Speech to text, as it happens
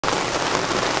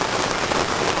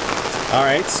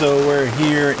Alright, so we're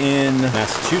here in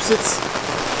Massachusetts.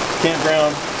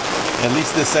 Campground. At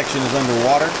least this section is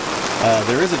underwater.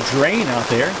 There is a drain out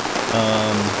there,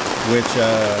 which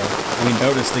we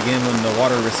noticed again when the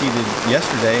water receded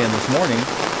yesterday and this morning.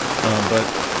 But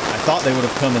I thought they would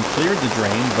have come and cleared the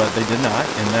drain, but they did not,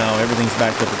 and now everything's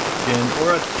backed up again.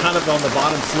 We're kind of on the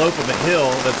bottom slope of a hill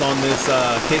that's on this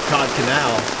Cape Cod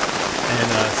canal. And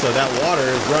so that water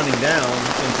is running down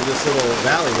into this little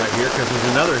valley right here because there's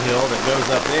another hill that goes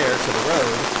up there to the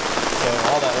road. So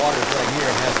all that water is right here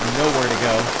and has nowhere to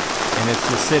go, and it's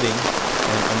just sitting.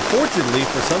 And unfortunately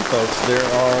for some folks, there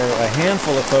are a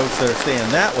handful of folks that are staying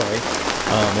that way,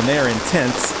 and they are in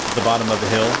tents at the bottom of the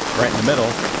hill, right in the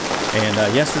middle. And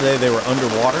yesterday they were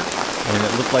underwater, and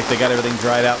it looked like they got everything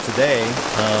dried out today,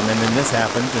 and then this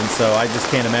happened. And so I just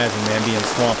can't imagine, man, being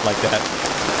swamped like that.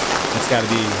 It's got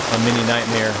to be a mini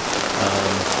nightmare,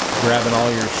 grabbing all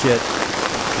your shit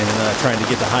and trying to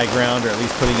get to high ground, or at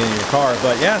least putting it in your car.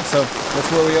 But yeah, so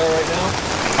that's where we are right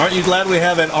now. Aren't you glad we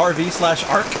have an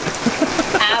RV/ARC?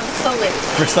 Absolutely.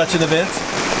 For such an event?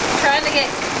 Trying to get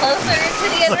closer to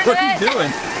the internet. What are you doing?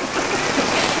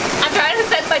 I'm trying to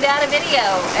send my dad a video.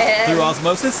 And through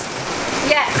osmosis?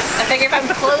 Yes. I figure if I'm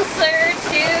closer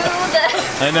to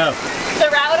I know. the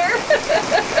router.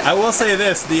 I will say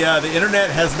this, the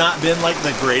internet has not been like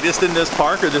the greatest in this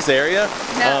park or this area.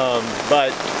 No.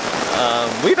 But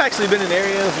we've actually been in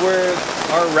areas where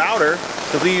our router,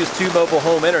 because we use 2 mobile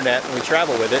home internet and we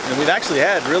travel with it, and we've actually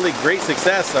had really great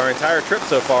success our entire trip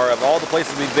so far of all the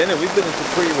places we've been in. We've been in some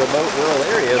pretty remote rural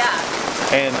areas.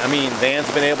 Yeah. And I mean, Van's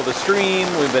been able to stream,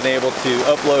 we've been able to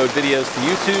upload videos to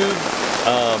YouTube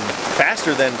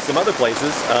faster than some other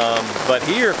places. But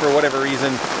here, for whatever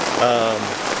reason,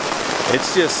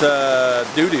 it's just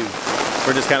doo-doo.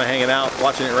 We're just kind of hanging out,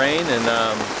 watching it rain, and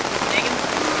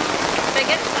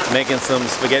making some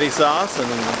spaghetti sauce and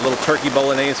a little turkey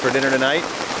bolognese for dinner tonight.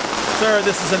 Sir,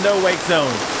 this is a no-wake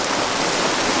zone.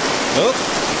 Oops.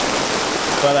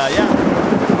 But yeah.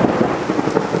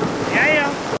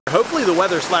 Hopefully the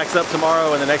weather slacks up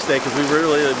tomorrow and the next day, because we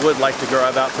really would like to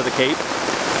drive out to the Cape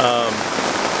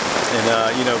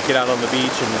and you know, get out on the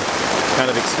beach and kind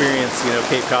of experience, you know,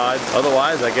 Cape Cod.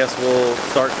 Otherwise, I guess we'll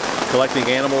start collecting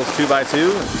animals 2 by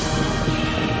 2.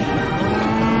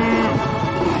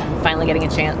 Finally getting a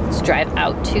chance to drive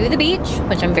out to the beach,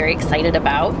 which I'm very excited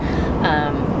about.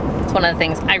 It's one of the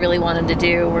things I really wanted to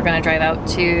do. We're going to drive out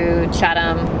to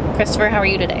Chatham. Christopher, how are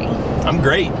you today? I'm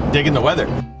great, digging the weather.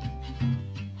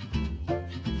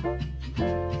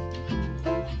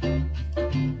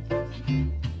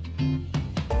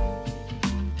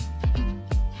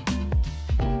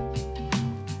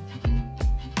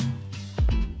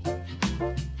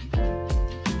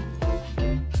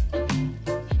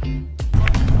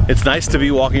 It's nice to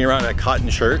be walking around in a cotton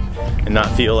shirt and not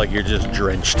feel like you're just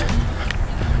drenched.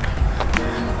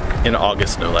 In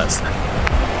August, no less.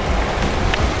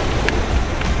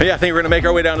 But yeah, I think we're gonna make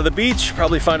our way down to the beach,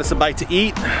 probably find us a bite to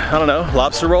eat. I don't know,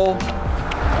 lobster roll,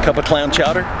 cup of clam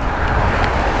chowder.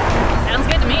 Sounds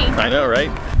good to me. I know, right?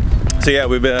 So yeah,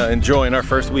 we've been enjoying our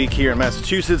first week here in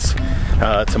Massachusetts.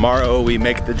 Tomorrow we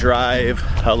make the drive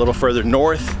a little further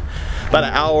north, about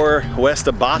an hour west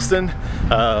of Boston.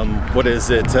 What is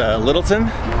it, Littleton?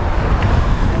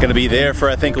 Gonna be there for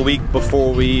I think a week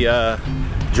before we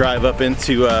drive up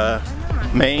into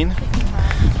Maine.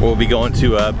 We'll be going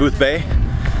to Booth Bay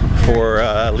for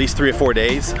at least 3 or 4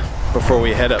 days before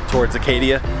we head up towards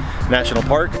Acadia National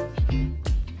Park.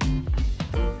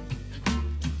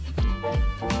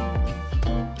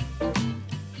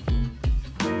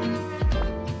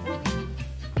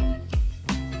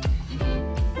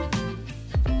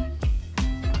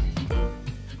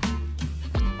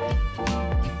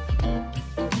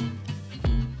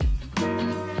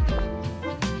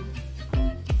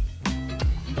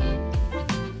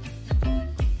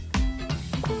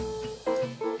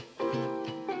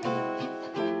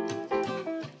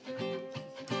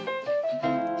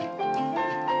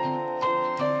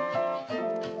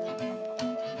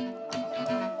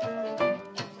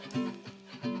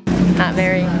 Not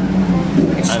very.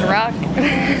 It's just a rock.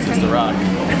 It's just a rock.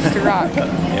 Just a rock.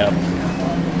 Yep.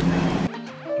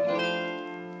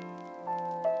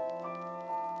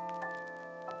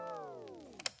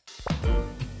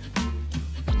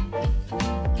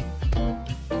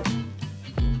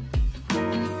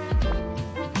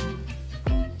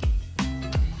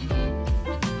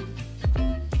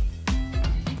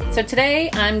 So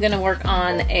today I'm going to work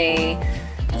on a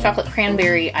chocolate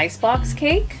cranberry icebox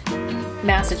cake.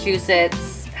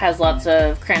 Massachusetts has lots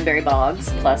of cranberry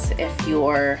bogs, plus if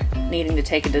you're needing to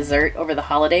take a dessert over the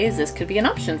holidays, this could be an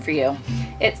option for you.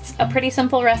 It's a pretty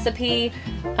simple recipe.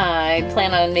 I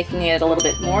plan on making it a little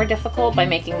bit more difficult by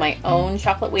making my own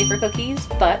chocolate wafer cookies,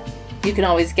 but you can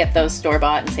always get those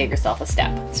store-bought and save yourself a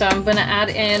step. So I'm gonna add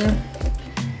in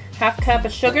 1/2 cup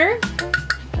of sugar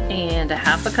and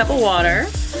 1/2 cup of water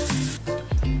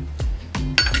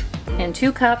and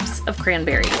 2 cups of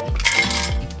cranberry.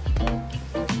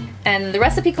 And the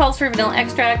recipe calls for vanilla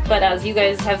extract, but as you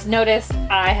guys have noticed,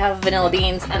 I have vanilla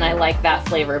beans and I like that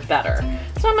flavor better.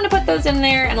 So I'm gonna put those in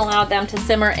there and allow them to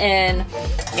simmer in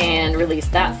and release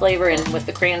that flavor in with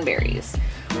the cranberries.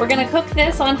 We're gonna cook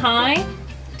this on high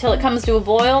till it comes to a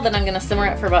boil, then I'm gonna simmer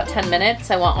it for about 10 minutes.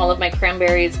 I want all of my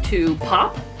cranberries to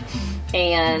pop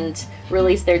and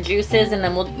release their juices, and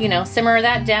then we'll, you know, simmer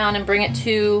that down and bring it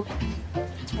to,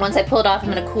 once I pull it off, I'm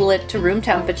gonna cool it to room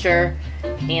temperature,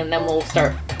 and then we'll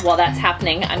start, while that's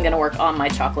happening, I'm gonna work on my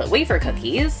chocolate wafer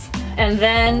cookies. And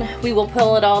then we will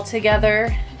pull it all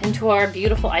together into our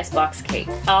beautiful icebox cake.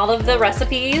 All of the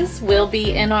recipes will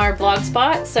be in our blog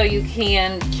spot, so you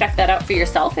can check that out for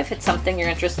yourself if it's something you're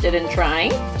interested in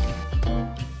trying.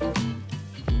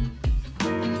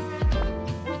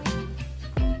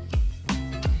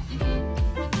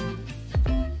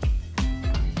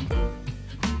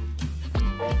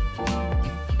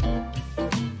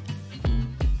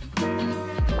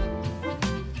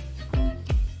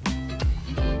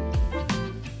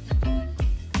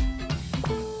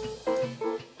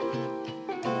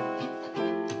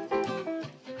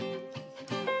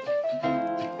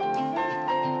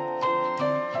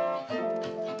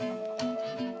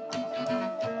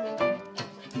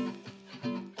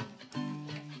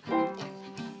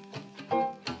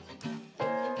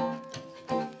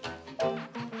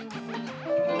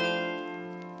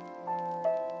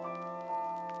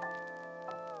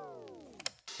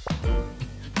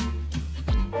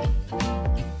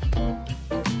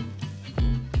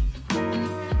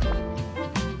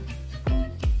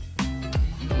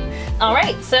 All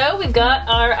right, so we've got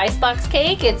our icebox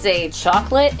cake. It's a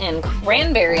chocolate and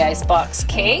cranberry icebox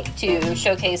cake to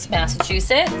showcase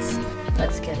Massachusetts.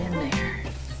 Let's get in there.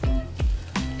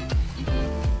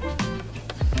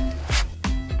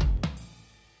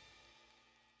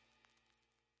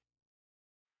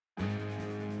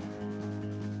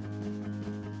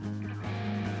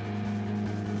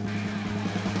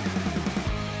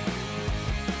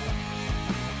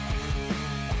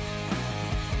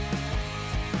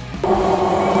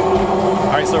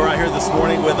 Alright, so we're out here this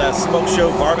morning with a Smoke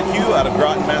Show Barbecue out of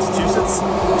Groton, Massachusetts.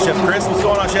 Chef Chris, what's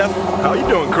going on, Chef? How you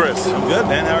doing, Chris? I'm good,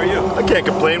 man. How are you? I can't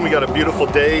complain. We got a beautiful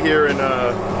day here in,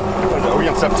 are we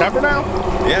in September now?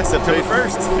 Yeah, September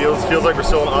 1st. Feels like we're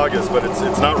still in August, but it's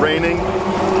not raining.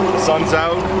 The sun's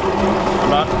out. I'm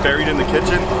not buried in the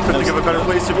kitchen. Couldn't think of a better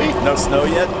place to be. No snow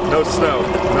yet? No snow.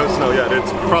 No snow yet.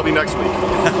 It's probably next week.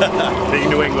 Being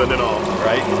New England and all.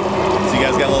 Right. So you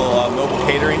guys got a little mobile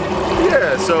catering?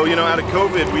 Yeah, so, you know, out of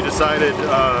COVID, we decided,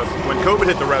 when COVID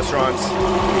hit the restaurants,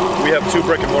 we have 2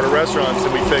 brick and mortar restaurants,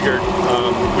 and we figured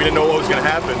we didn't know what was going to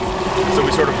happen. So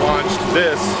we sort of launched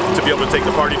this to be able to take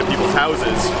the party to people's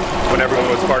houses when everyone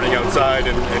was partying outside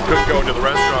and couldn't go into the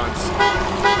restaurants.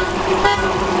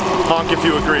 Honk if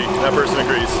you agree. That person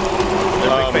agrees.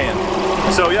 They're a big fan.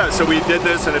 So yeah, so we did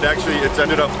this, and it's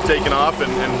ended up taking off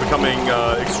and becoming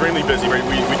extremely busy.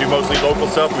 We do mostly local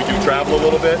stuff. We do travel a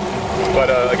little bit, but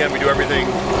again, we do everything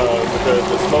with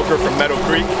the smoker from Meadow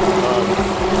Creek,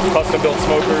 custom built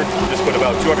smoker. Just put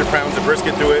about 200 pounds of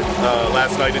brisket to it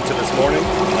last night into this morning.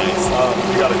 Nice.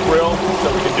 We got a grill, so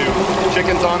we can do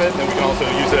chickens on it, and we can also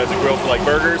use it as a grill for like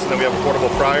burgers. And then we have a portable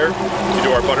fryer to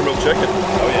do our buttermilk chicken.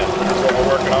 Oh yeah, that's what we're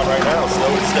working on right now, slow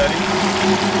and steady.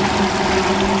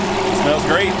 Smells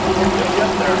great.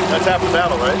 That's half the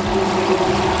battle, right?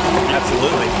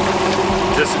 Absolutely.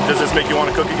 Does this make you want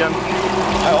to cook again?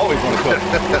 I always want to cook.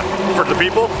 For the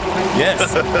people?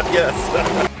 Yes. Yes.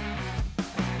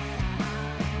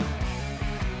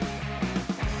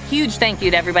 Huge thank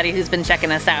you to everybody who's been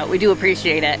checking us out. We do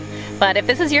appreciate it. But if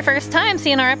this is your first time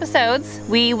seeing our episodes,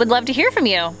 we would love to hear from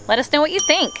you. Let us know what you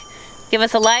think. Give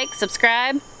us a like,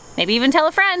 subscribe, maybe even tell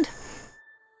a friend.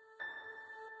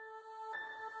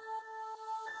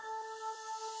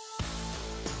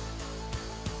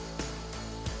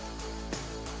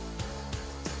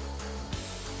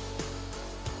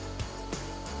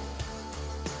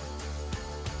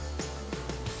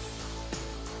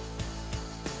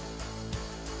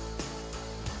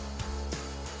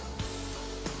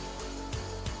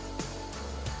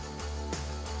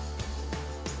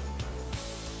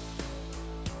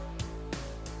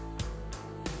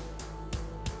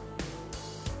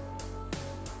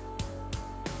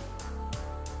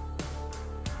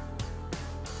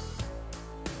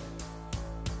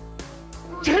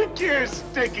 Get your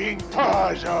sticking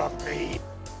paws off me!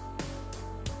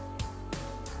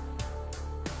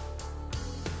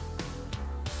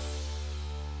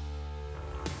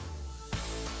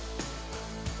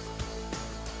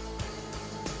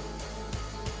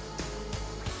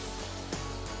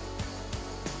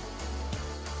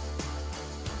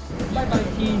 Bye-bye,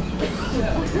 tea.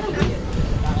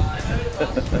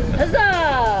 Huzzah!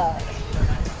 I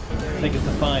think it's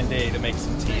a fine day to make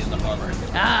some tea in the harbor.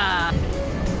 Ah.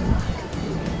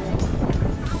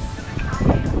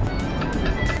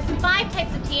 There's 5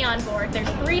 types of tea on board. There's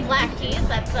 3 black teas.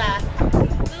 That's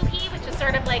Boohee, which is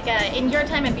sort of like in your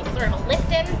time it'd be sort of a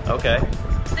Lipton. Okay.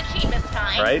 It's the cheapest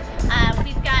kind. Right.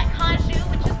 We've got Kaju,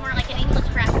 which is more like an English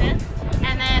breakfast.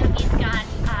 And then we've got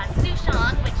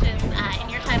Souchong, which is in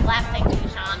your time lapsang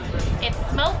Souchong. It's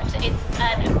smoked. It's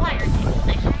an acquired taste,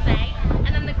 I should say.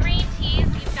 And then the green teas,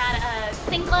 you've got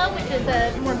Singlo, which is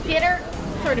a more bitter,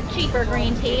 sort of cheaper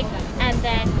green tea. And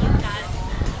then you've got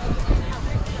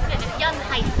Young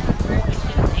Hyacinth, which is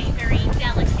a very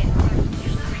delicate green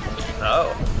tea.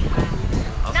 Oh.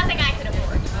 Nothing I could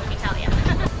afford, let me tell you.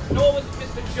 Nor was it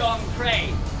Mr. John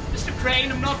Crane. Mr.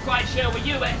 Crane, I'm not quite sure where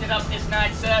you ended up this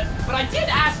night, sir, but I did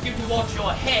ask you to watch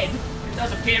your head. It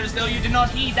does appear as though you did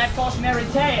not heed that cautionary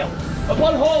tale.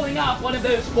 Upon hauling up one of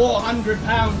those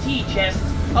 400-pound tea chests,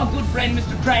 our good friend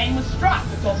Mr. Crane was struck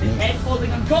atop his head,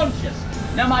 falling unconscious.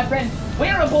 Now, my friend,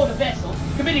 we're aboard a vessel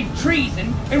committing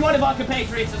treason, and one of our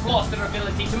compatriots has lost their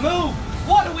ability to move.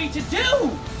 What are we to do?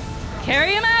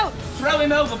 Carry him out! Throw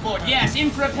him overboard, yes, in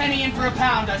for a penny, in for a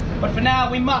pound. But for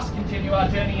now, we must continue our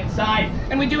journey inside.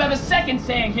 And we do have a second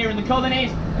saying here in the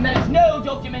colonies, and that is no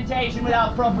documentation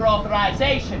without proper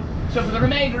authorization. So for the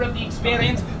remainder of the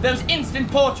experience, those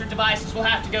instant portrait devices will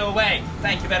have to go away.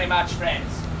 Thank you very much, friends.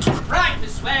 Right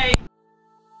this way.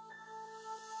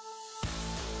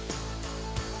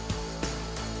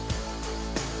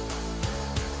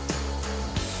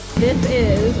 This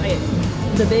is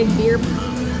the big beer pop.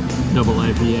 Double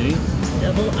IPA.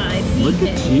 Double IPA. Look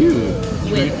at you.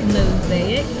 With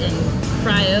mosaic and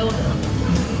cryo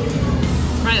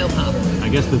pop. I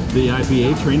guess the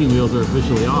IPA training wheels are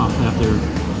officially off after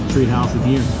Treehouse in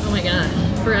here. Oh my gosh,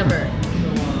 forever.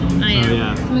 I am. Oh,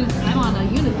 yeah. Smooth. I'm on a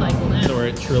unicycle now. So we're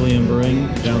at Trillium Brewing,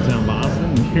 downtown Boston,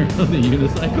 and you're on the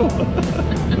unicycle.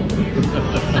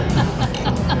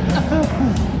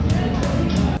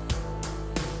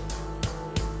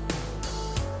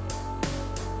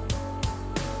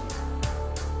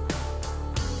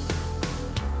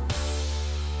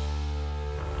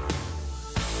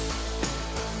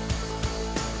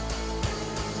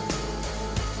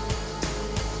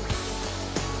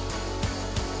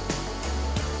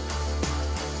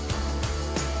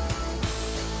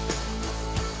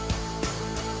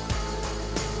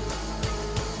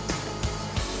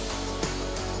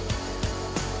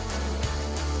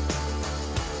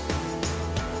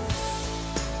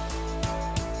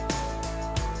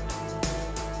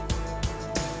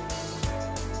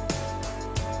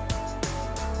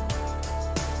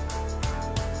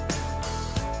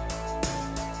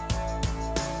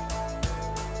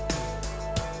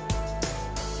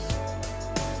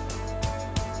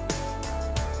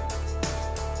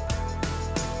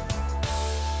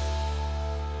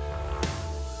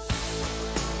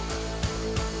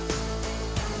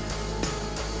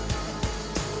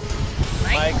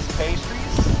 Mike's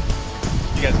Pastries.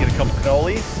 You guys get a couple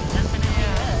cannolis.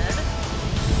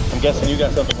 I'm guessing you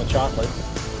got something with chocolate.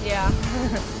 Yeah.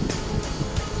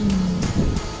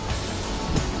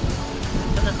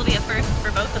 So this will be a first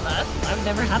for both of us. I've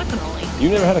never had a cannoli. You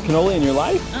never had a cannoli in your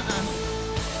life?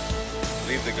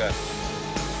 Leave the gut.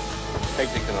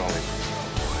 Take the cannoli.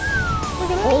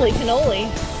 Holy cannoli.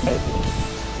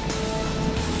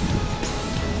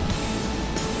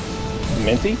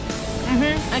 Minty?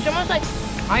 Mm-hmm. It's almost like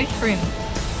ice cream.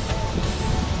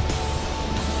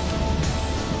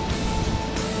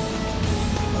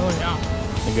 Oh yeah.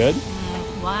 You good?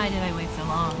 Why did I wait so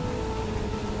long?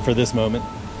 For this moment.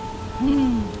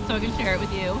 So I can share it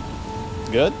with you.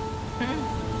 Good?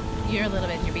 You're a little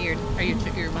bit in your beard, or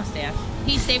your mustache.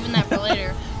 He's saving that for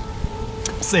later.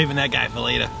 Saving that guy for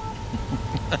later.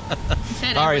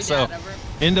 Said All every right, so dad ever.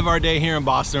 end of our day here in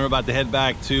Boston. We're about to head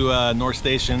back to North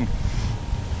Station,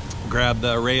 grab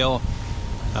the rail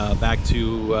back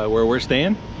to where we're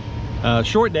staying.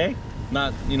 Short day,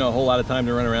 not a whole lot of time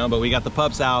to run around, but we got the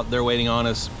pups out. They're waiting on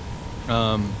us.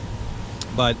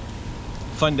 But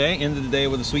fun day. End of the day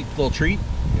with a sweet little treat.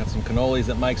 Got some cannolis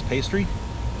at Mike's Pastry.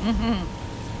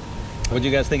 What'd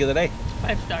you guys think of the day?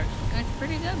 5 stars. That's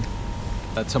pretty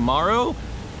good. Tomorrow,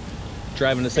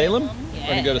 driving to Salem. Yes. We're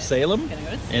gonna go to Salem.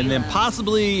 And then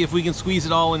possibly, if we can squeeze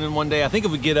it all in one day, I think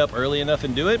if we get up early enough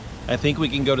and do it, I think we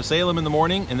can go to Salem in the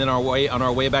morning, and then on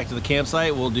our way back to the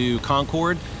campsite, we'll do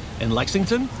Concord and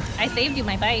Lexington. I saved you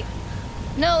my bite.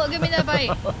 No, give me that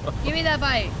bite. Give me that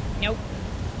bite. Nope.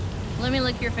 Let me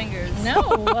lick your fingers. No.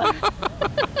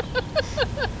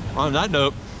 On that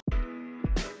note,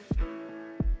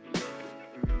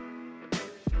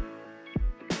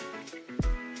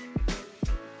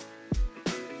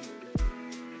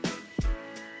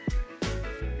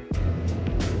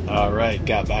 all right,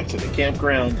 got back to the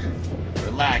campground,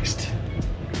 relaxed.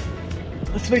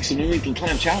 Let's make some New England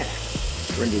clam chowder.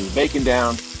 Render the bacon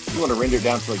down. You want to render it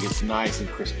down until it gets nice and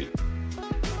crispy.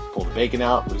 Pull the bacon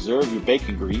out, reserve your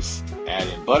bacon grease, add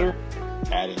in butter,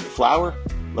 add in your flour.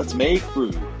 Let's make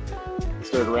roux.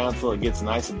 Stir it around until it gets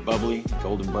nice and bubbly,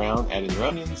 golden brown. Add in your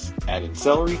onions, add in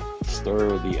celery.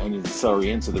 Stir the onions and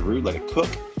celery into the roux, let it cook.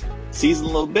 Season a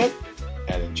little bit,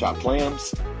 add in chopped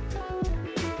clams.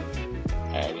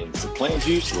 Add in some clam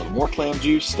juice, a little more clam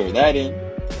juice, stir that in.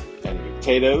 Add in your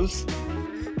potatoes.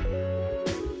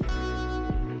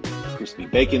 Crispy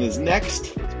bacon is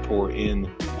next. Let's pour in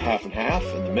half and half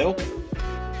in the middle.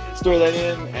 Stir that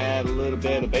in, add a little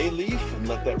bit of bay leaf, and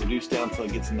let that reduce down until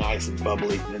it gets nice and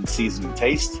bubbly. And then season and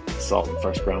taste, salt and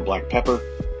fresh ground black pepper.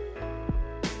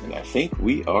 And I think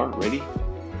we are ready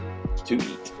to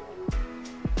eat.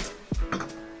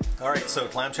 All right, so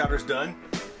clam chowder's done.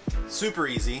 Super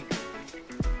easy.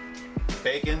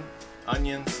 Bacon,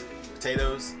 onions,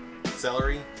 potatoes,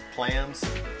 celery, clams,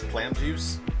 clam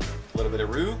juice, a little bit of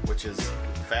roux, which is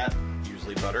fat,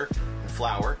 usually butter, and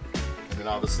flour. And then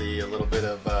obviously a little bit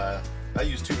of, I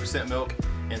use 2% milk,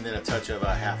 and then a touch of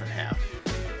half and half.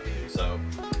 So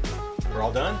we're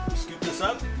all done. Scoop this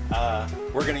up.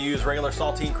 We're gonna use regular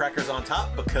saltine crackers on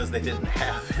top because they didn't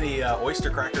have any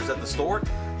oyster crackers at the store.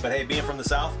 But hey, being from the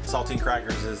South, saltine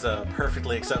crackers is a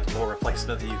perfectly acceptable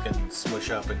replacement that you can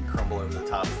smush up and crumble over the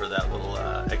top for that little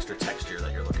extra texture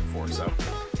that you're looking for. So,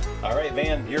 all right,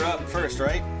 Van, you're up first,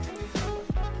 right?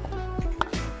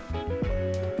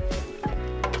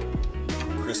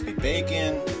 Crispy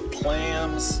bacon,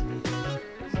 clams,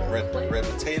 red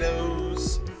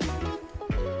potatoes.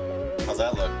 How's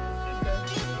that look?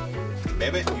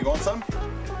 Baby, you want some?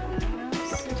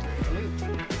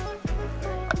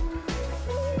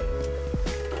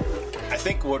 I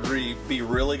think what would be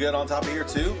really good on top of here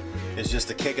too is just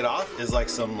to kick it off is like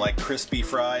some like crispy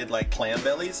fried like clam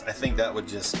bellies. I think that would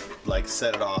just like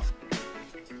set it off.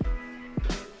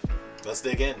 Let's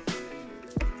dig in.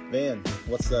 Van,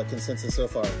 what's the consensus so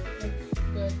far? It's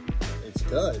good. It's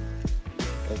good.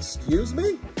 Excuse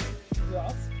me?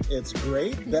 Yes. It's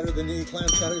great? Better than any clam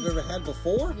chowder you've ever had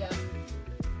before? Yeah.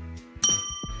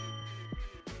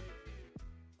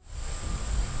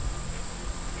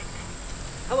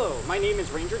 Hello, my name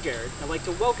is Ranger Jared. I'd like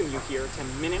to welcome you here to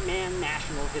Minuteman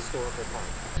National Historical Park.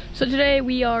 So today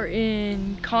we are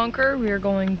in Concord. We are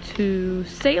going to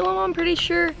Salem, I'm pretty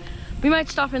sure. We might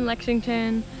stop in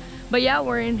Lexington. But yeah,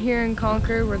 we're in here in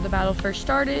Concord where the battle first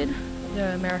started,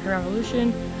 the American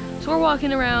Revolution. So we're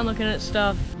walking around looking at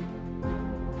stuff.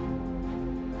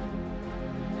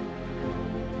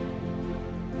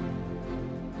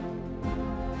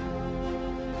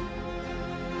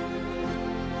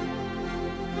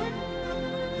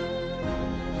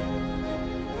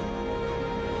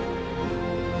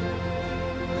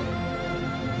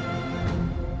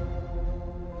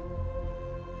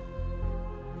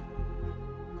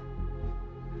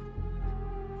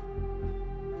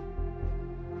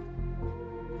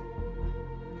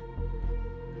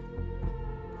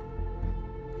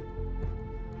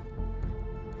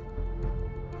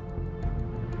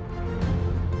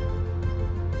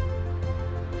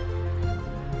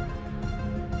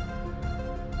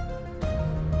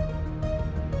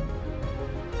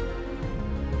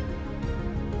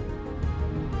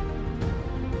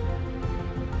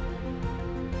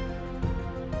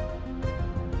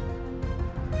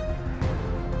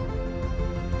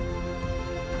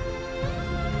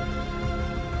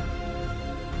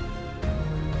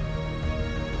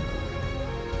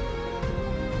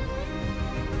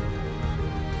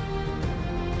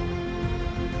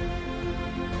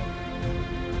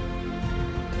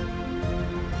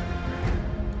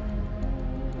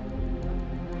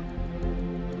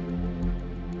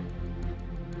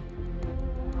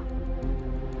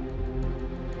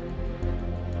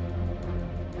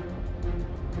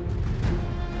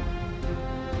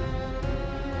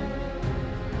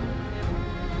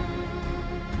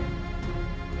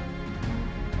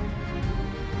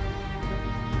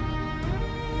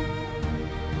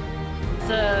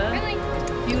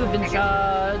 You have been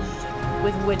charged.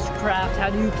 with witchcraft. How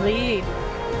do you plead?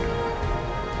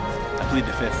 I plead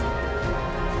the fifth.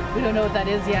 We don't know what that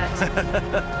is yet.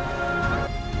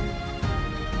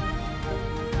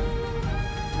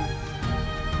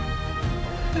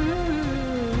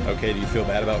 Okay, do you feel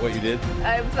bad about what you did?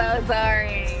 I'm so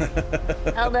sorry.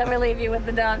 I'll never leave you with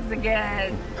the dogs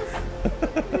again.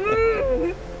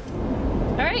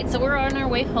 All right, so we're on our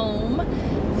way home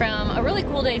from a really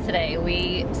cool day today.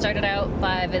 We started out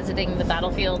by visiting the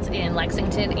battlefields in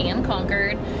Lexington and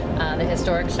Concord, the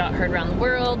historic shot heard around the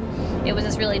world. It was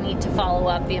just really neat to follow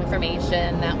up the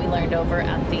information that we learned over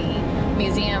at the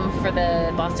museum for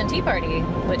the Boston Tea Party,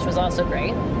 which was also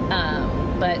great.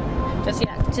 But just,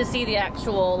 yeah, to see the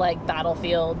actual like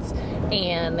battlefields,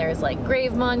 and there's like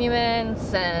grave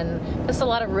monuments and just a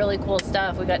lot of really cool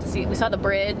stuff. We saw the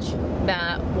bridge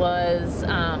that was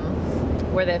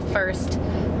where the first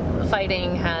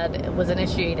fighting was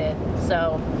initiated,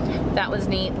 so that was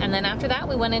neat. And then after that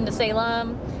we went into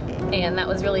Salem, and that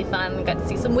was really fun. Got to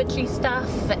see some witchy stuff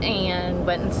and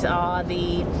went and saw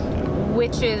the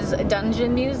Witches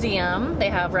Dungeon Museum. They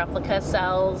have replica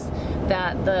cells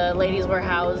that the ladies were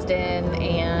housed in,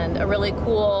 and a really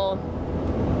cool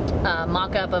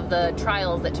mock-up of the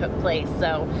trials that took place.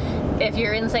 So if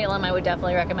you're in Salem, I would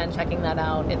definitely recommend checking that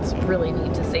out. It's really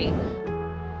neat to see.